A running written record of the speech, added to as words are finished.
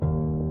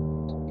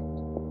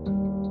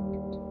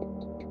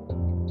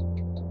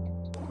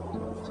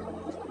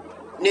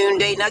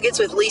Noonday Nuggets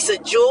with Lisa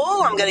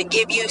Jewell. I'm going to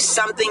give you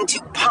something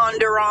to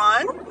ponder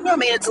on. I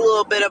mean, it's a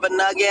little bit of a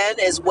nugget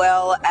as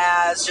well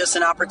as just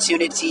an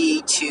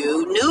opportunity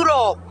to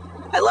noodle.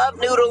 I love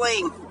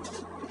noodling.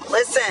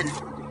 Listen,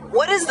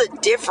 what is the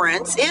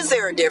difference? Is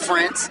there a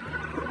difference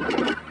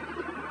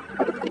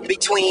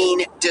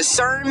between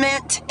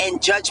discernment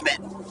and judgment?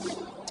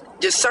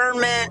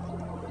 Discernment,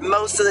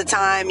 most of the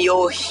time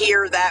you'll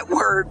hear that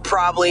word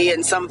probably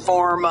in some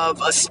form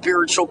of a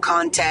spiritual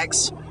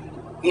context.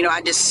 You know,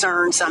 I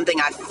discerned something,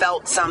 I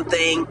felt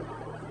something,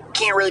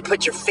 can't really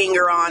put your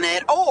finger on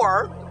it.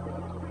 Or,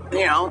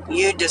 you know,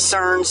 you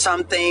discern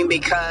something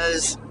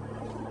because,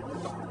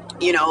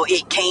 you know,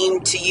 it came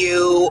to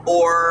you,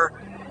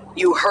 or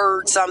you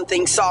heard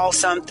something, saw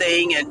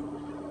something, and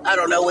I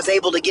don't know, was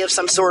able to give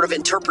some sort of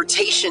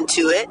interpretation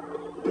to it,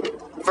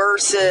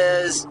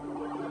 versus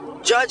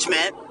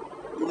judgment,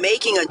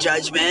 making a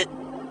judgment.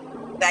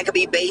 That could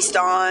be based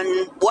on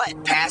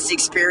what? Past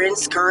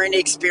experience, current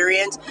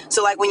experience.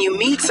 So like when you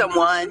meet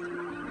someone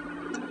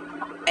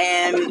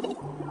and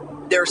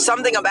there's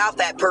something about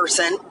that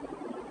person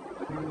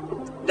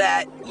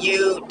that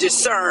you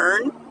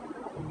discern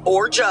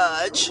or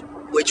judge,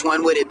 which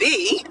one would it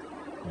be,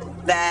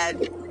 that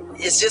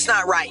it's just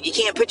not right. You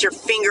can't put your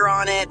finger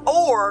on it,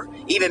 or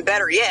even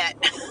better yet,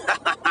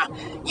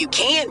 you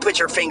can put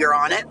your finger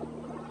on it.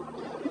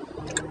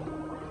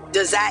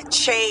 Does that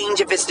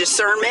change if it's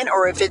discernment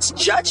or if it's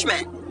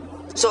judgment?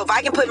 So if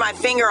I can put my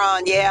finger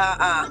on,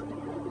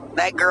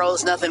 that girl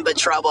is nothing but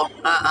trouble.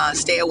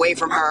 Stay away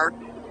from her.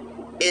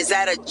 Is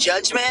that a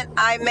judgment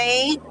I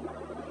made?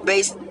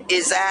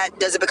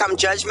 Does it become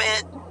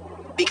judgment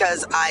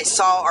because I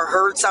saw or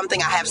heard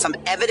something? I have some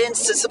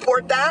evidence to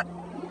support that.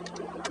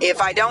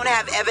 If I don't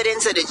have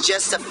evidence and it's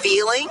just a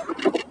feeling,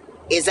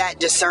 is that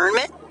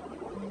discernment?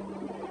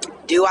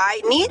 Do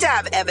I need to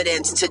have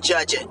evidence to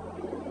judge it?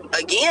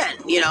 Again,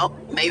 you know,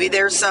 maybe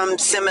there's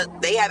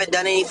they haven't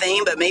done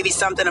anything, but maybe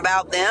something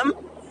about them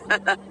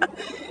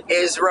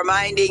is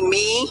reminding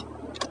me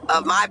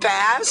of my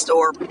past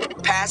or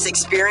past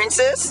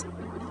experiences.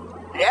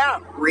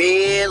 Yeah,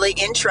 really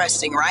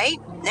interesting, right?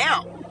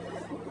 Now,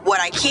 what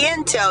I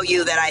can tell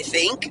you that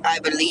I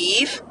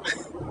believe,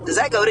 does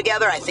that go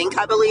together? I think,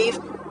 I believe.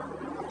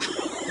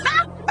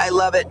 I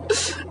love it.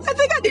 I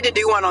think I need to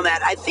do one on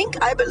that. I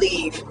think, I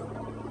believe.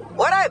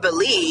 What I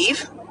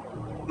believe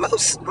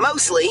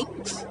mostly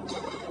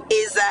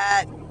is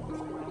that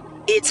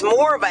it's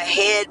more of a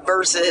head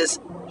versus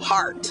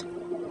heart.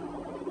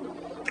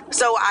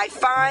 So I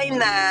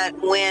find that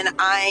when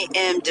I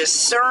am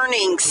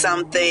discerning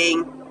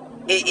something,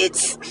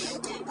 it's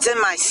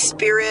in my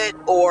spirit,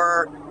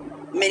 or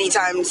many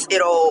times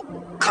it'll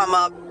come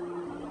up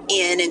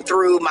in and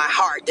through my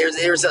heart.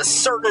 There's a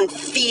certain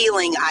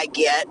feeling I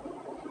get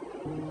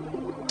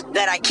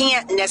that I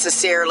can't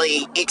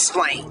necessarily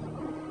explain.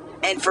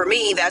 And for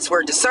me, that's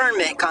where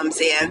discernment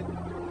comes in.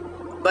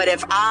 But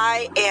if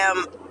I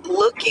am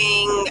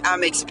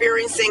I'm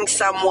experiencing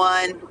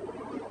someone,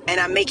 and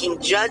I'm making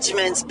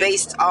judgments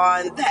based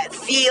on that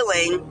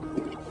feeling,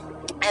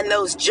 and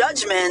those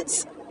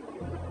judgments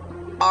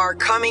are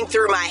coming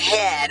through my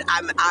head,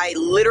 I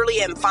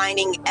literally am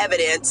finding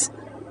evidence,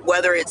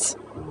 whether it's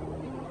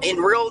in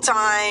real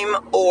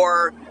time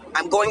or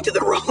I'm going through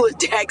the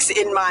Rolodex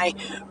in my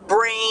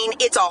brain.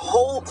 It's a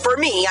whole, for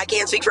me, I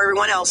can't speak for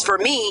everyone else. For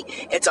me,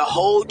 it's a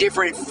whole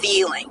different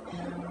feeling.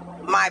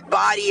 My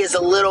body is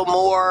a little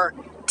more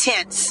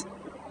tense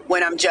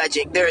when I'm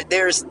judging.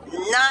 There's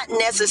not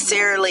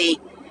necessarily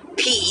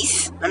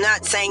peace. I'm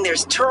not saying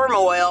there's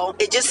turmoil.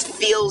 It just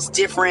feels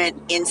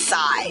different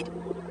inside.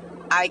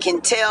 I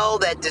can tell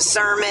that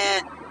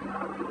discernment,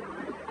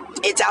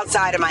 it's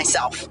outside of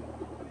myself.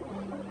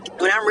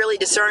 When I'm really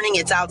discerning,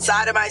 it's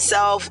outside of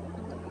myself.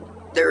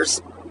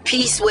 There's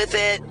peace with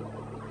it.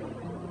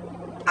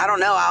 I don't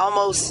know.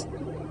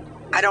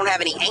 I don't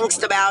have any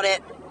angst about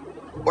it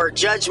or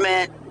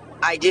judgment.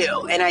 I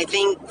do. And I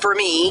think for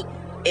me,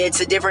 it's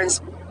a difference.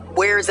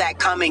 Where's that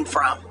coming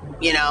from?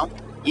 You know,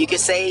 you could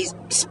say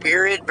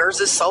spirit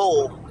versus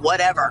soul,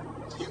 whatever.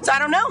 So I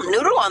don't know.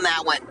 Noodle on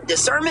that one.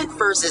 Discernment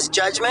versus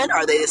judgment.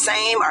 Are they the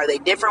same? Are they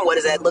different? What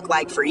does that look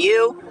like for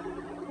you?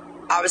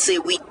 Obviously,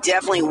 we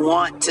definitely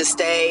want to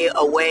stay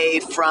away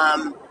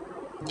from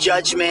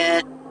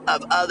judgment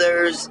of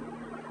others,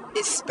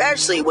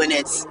 especially when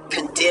it's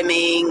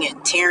condemning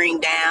and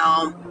tearing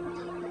down.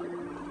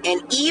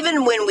 And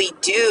even when we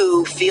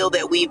do feel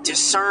that we've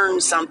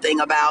discerned something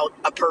about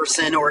a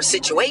person or a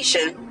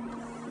situation,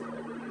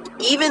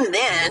 even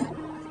then,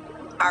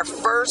 our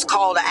first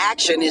call to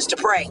action is to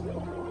pray.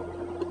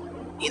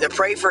 Either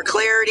pray for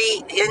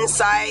clarity,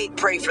 insight,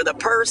 pray for the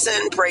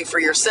person, pray for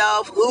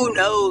yourself. Who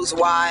knows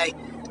why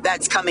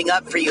that's coming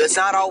up for you? It's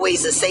not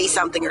always to say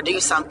something or do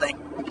something.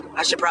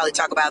 I should probably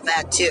talk about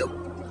that too,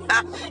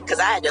 because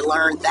I had to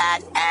learn that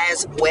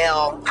as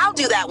well. I'll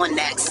do that one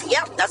next.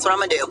 Yep, that's what I'm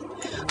going to do.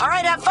 All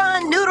right, have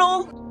fun.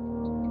 Noodle.